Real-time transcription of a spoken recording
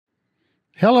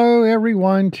Hello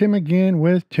everyone, Tim again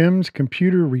with Tim's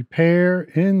Computer Repair.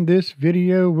 In this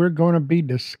video, we're going to be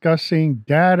discussing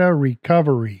data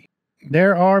recovery.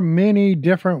 There are many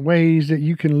different ways that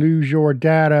you can lose your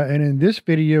data, and in this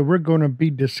video, we're going to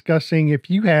be discussing if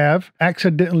you have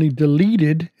accidentally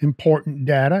deleted important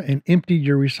data and emptied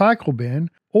your recycle bin,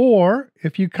 or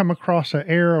if you come across an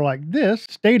error like this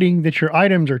stating that your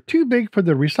items are too big for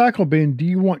the recycle bin, do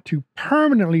you want to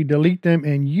permanently delete them?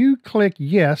 And you click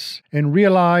yes and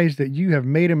realize that you have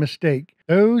made a mistake.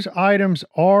 Those items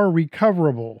are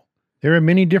recoverable. There are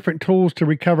many different tools to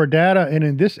recover data, and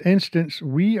in this instance,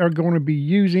 we are going to be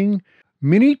using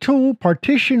MiniTool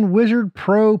Partition Wizard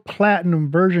Pro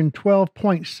Platinum version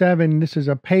 12.7. This is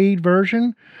a paid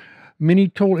version.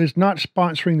 MiniTool is not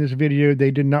sponsoring this video.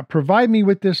 They did not provide me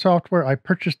with this software. I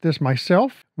purchased this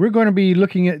myself. We're going to be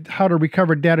looking at how to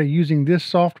recover data using this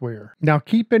software. Now,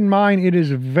 keep in mind, it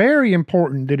is very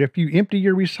important that if you empty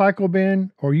your recycle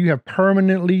bin or you have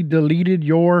permanently deleted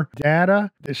your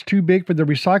data that's too big for the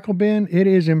recycle bin, it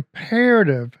is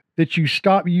imperative that you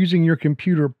stop using your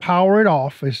computer. Power it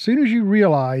off as soon as you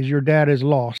realize your data is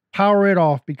lost. Power it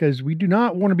off, because we do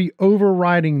not want to be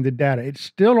overwriting the data. It's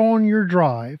still on your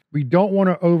drive. We don't want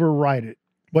to overwrite it.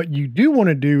 What you do want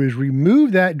to do is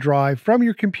remove that drive from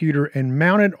your computer and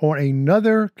mount it on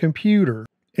another computer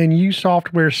and use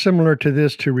software similar to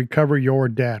this to recover your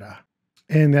data.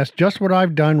 And that's just what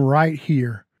I've done right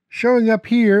here. Showing up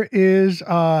here is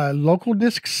local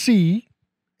disk C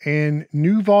and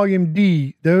new volume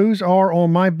D. Those are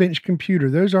on my bench computer.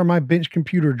 Those are my bench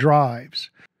computer drives.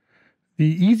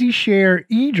 The EasyShare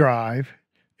E drive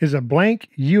is a blank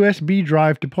USB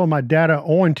drive to pull my data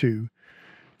onto.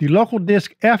 The local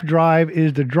disk F drive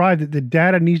is the drive that the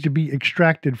data needs to be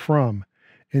extracted from.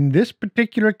 In this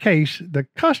particular case, the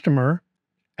customer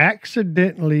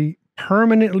accidentally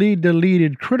permanently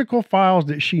deleted critical files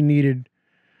that she needed.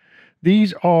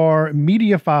 These are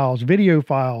media files, video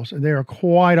files, and there are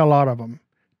quite a lot of them.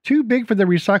 Too big for the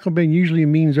recycle bin usually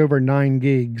means over 9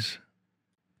 gigs.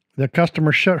 The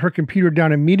customer shut her computer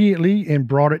down immediately and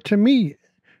brought it to me.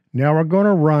 Now we're going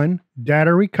to run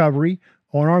data recovery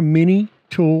on our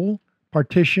MiniTool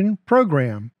Partition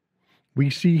program. We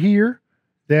see here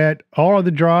that all of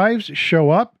the drives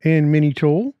show up in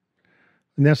MiniTool,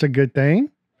 and that's a good thing.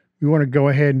 We want to go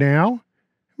ahead now.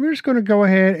 We're just going to go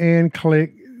ahead and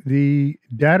click the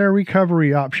data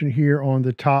recovery option here on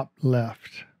the top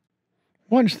left.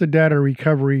 Once the data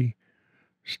recovery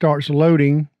starts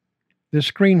loading, the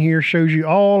screen here shows you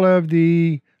all of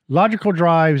the logical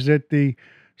drives that the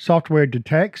software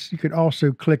detects. You could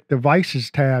also click Devices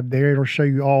tab there. It'll show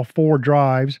you all 4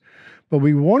 drives. What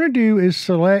we want to do is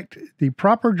select the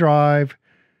proper drive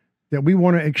that we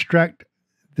want to extract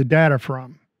the data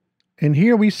from. And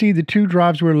here we see the 2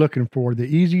 drives we're looking for, the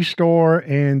Easy Store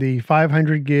and the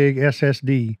 500 gig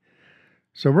SSD.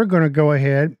 So we're going to go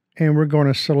ahead and we're going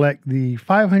to select the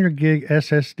 500 gig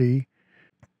SSD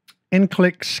and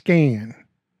click Scan.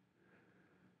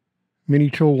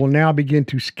 MiniTool will now begin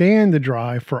to scan the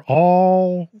drive for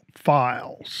all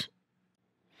files.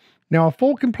 Now, a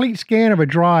full complete scan of a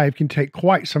drive can take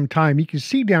quite some time. You can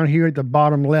see down here at the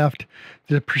bottom left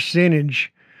the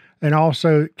percentage, and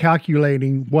also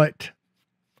calculating what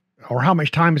or how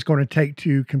much time it's going to take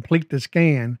to complete the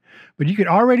scan. But you can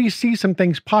already see some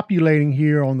things populating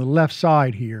here on the left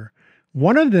side here.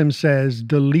 One of them says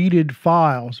deleted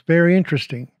files. Very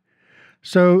interesting.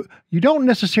 So you don't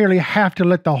necessarily have to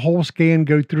let the whole scan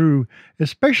go through,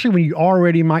 especially when you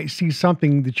already might see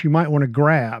something that you might want to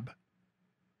grab.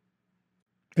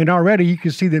 And already you can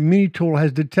see that MiniTool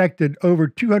has detected over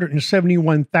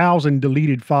 271,000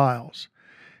 deleted files.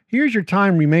 Here's your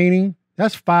time remaining.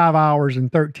 That's 5 hours and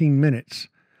 13 minutes.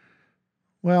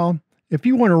 Well, if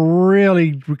you want to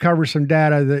really recover some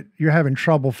data that you're having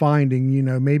trouble finding,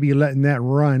 maybe letting that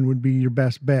run would be your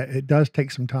best bet. It does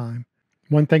take some time.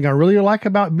 One thing I really like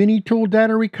about MiniTool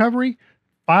data recovery,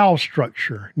 file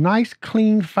structure. Nice,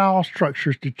 clean file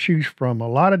structures to choose from. A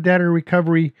lot of data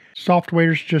recovery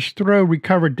softwares just throw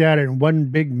recovered data in one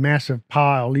big massive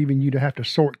pile, leaving you to have to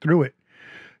sort through it.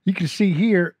 You can see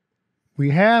here, we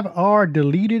have our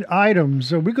deleted items.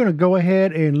 So we're going to go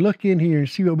ahead and look in here and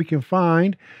see what we can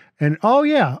find. And oh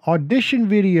yeah, audition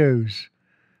videos.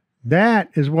 That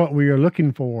is what we are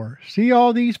looking for. See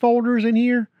all these folders in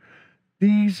here?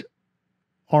 These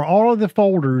are all of the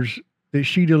folders that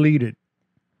she deleted.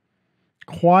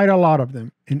 Quite a lot of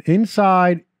them. And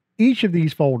inside each of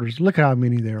these folders, look how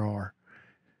many there are.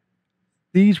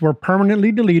 These were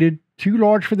permanently deleted, too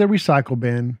large for the recycle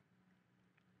bin.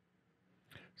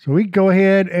 So we go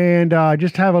ahead and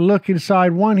just have a look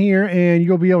inside one here, and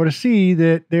you'll be able to see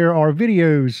that there are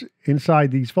videos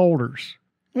inside these folders.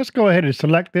 Let's go ahead and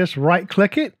select this, right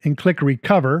click it and click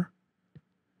recover.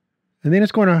 And then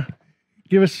it's going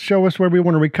to show us where we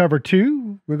want to recover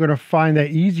to. We're going to find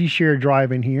that easy share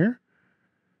drive in here.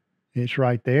 It's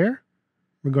right there.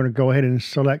 We're going to go ahead and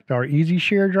select our easy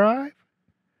share drive.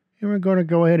 And we're going to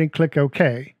go ahead and click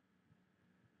OK.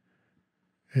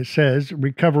 It says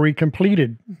recovery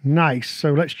completed. Nice.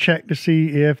 So let's check to see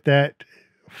if that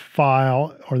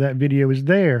file or that video is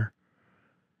there.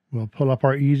 We'll pull up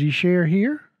our easy share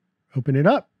here, open it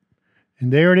up,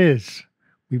 and there it is.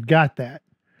 We've got that.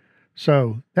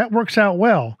 So that works out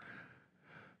well.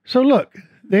 So look,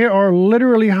 there are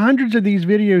literally hundreds of these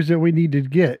videos that we need to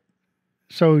get.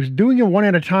 So doing it one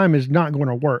at a time is not going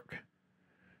to work.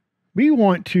 We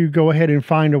want to go ahead and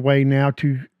find a way now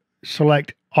to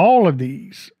select all of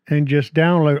these and just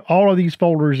download all of these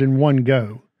folders in one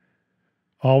go.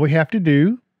 All we have to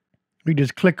do, we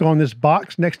just click on this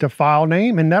box next to file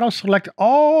name, and that'll select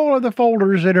all of the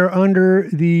folders that are under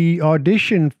the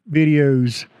audition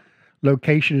videos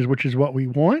locations, which is what we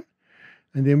want.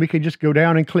 And then we can just go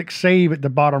down and click save at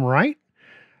the bottom right,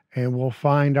 and we'll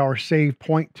find our save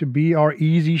point to be our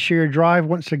easy share drive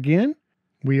once again.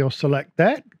 We'll select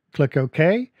that, click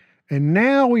OK. And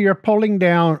now we are pulling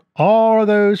down all of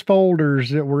those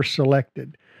folders that were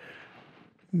selected.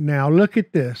 Now look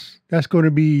at this. That's going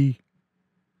to be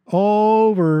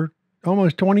over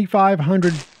almost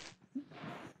 2,500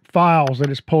 files that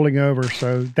it's pulling over.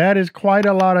 So that is quite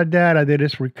a lot of data that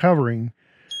it's recovering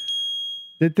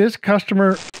that this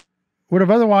customer would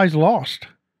have otherwise lost.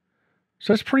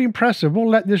 So it's pretty impressive. We'll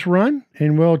let this run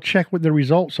and we'll check what the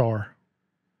results are.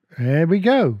 There we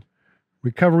go.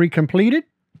 Recovery completed.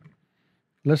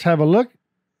 Let's have a look.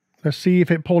 Let's see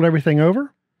if it pulled everything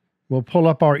over. We'll pull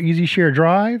up our easy share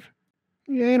drive.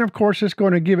 And of course, it's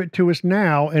going to give it to us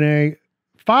now in a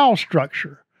file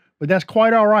structure. But that's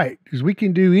quite all right, because we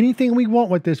can do anything we want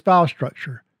with this file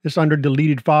structure. It's under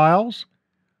deleted files,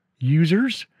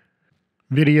 users,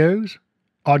 videos,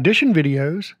 audition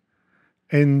videos,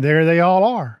 and there they all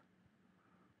are.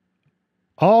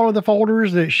 All of the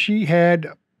folders that she had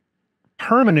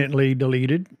permanently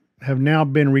deleted have now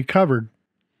been recovered.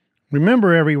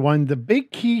 Remember, everyone, the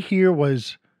big key here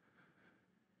was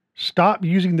stop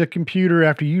using the computer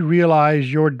after you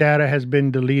realize your data has been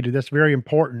deleted. That's very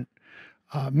important.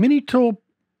 MiniTool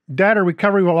data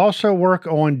recovery will also work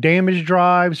on damaged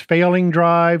drives, failing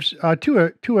drives,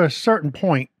 to a certain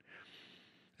point.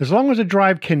 As long as a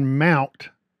drive can mount,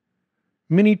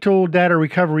 MiniTool data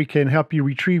recovery can help you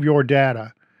retrieve your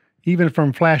data, even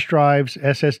from flash drives,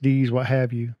 SSDs, what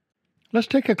have you. Let's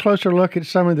take a closer look at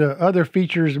some of the other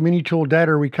features MiniTool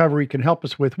data recovery can help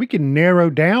us with. We can narrow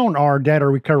down our data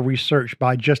recovery search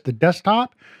by just the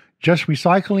desktop, just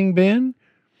recycling bin,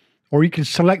 or you can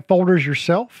select folders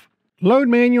yourself. Load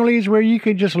manually is where you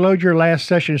can just load your last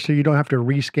session so you don't have to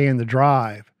rescan the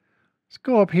drive. Let's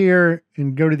go up here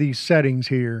and go to these settings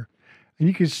here, and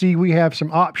you can see we have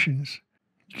some options.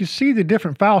 You can see the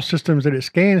different file systems that it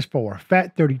scans for: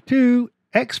 FAT32,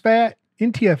 exFAT,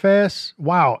 NTFS,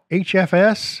 wow,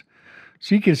 HFS.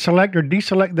 So you can select or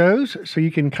deselect those so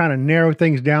you can kind of narrow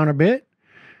things down a bit.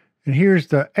 And here's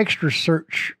the extra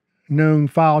search known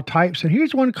file types. And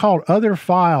here's one called other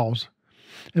files.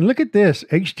 And look at this,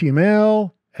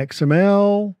 HTML,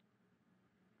 XML.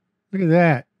 Look at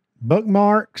that.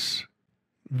 Bookmarks,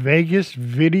 Vegas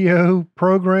video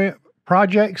program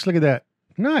projects. Look at that.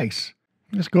 Nice.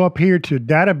 Let's go up here to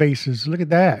databases. Look at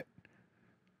that.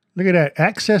 Look at that.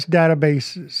 Access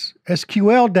databases,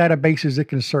 SQL databases it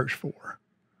can search for.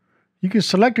 You can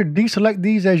select or deselect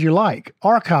these as you like.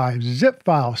 Archives, zip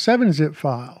files, 7-zip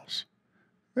files.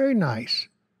 Very nice.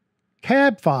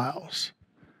 CAB files.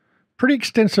 Pretty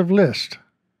extensive list.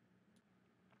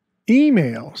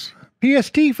 Emails,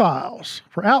 PST files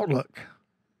for Outlook.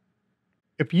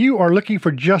 If you are looking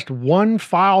for just one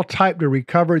file type to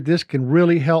recover, this can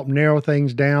really help narrow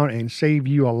things down and save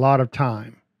you a lot of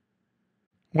time.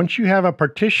 Once you have a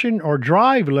partition or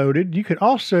drive loaded, you can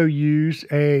also use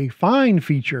a find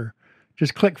feature.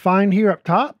 Just click find here up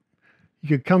top. You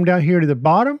can come down here to the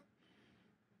bottom.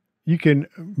 You can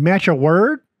match a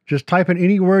word. Just type in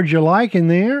any word you like in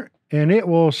there, and it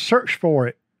will search for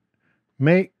it.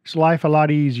 Makes life a lot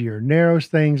easier, narrows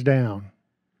things down.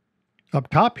 Up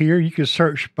top here, you can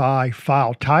search by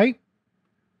file type,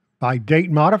 by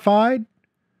date modified,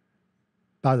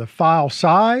 by the file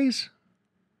size,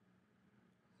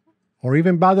 or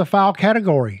even by the file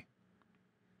category.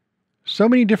 So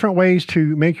many different ways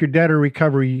to make your data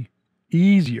recovery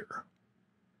easier.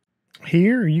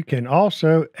 Here, you can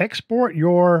also export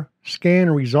your scan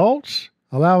results,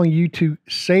 allowing you to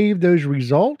save those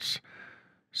results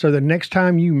So the next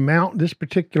time you mount this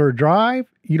particular drive,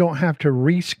 you don't have to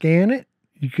rescan it.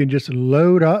 You can just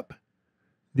load up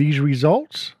these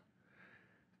results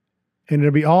and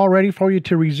it'll be all ready for you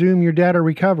to resume your data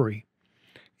recovery.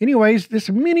 Anyways, this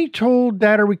MiniTool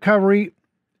data recovery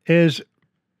is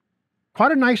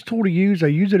quite a nice tool to use. I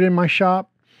use it in my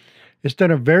shop. It's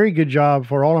done a very good job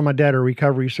for all of my data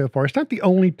recovery so far. It's not the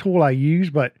only tool I use,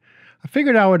 but I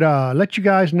figured I would let you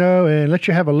guys know and let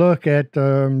you have a look at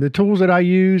the tools that I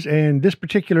use and this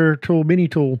particular tool,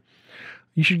 MiniTool.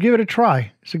 You should give it a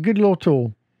try. It's a good little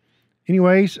tool.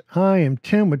 Anyways, I am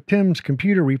Tim with Tim's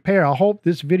Computer Repair. I hope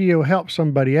this video helps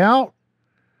somebody out.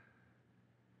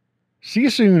 See you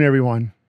soon, everyone.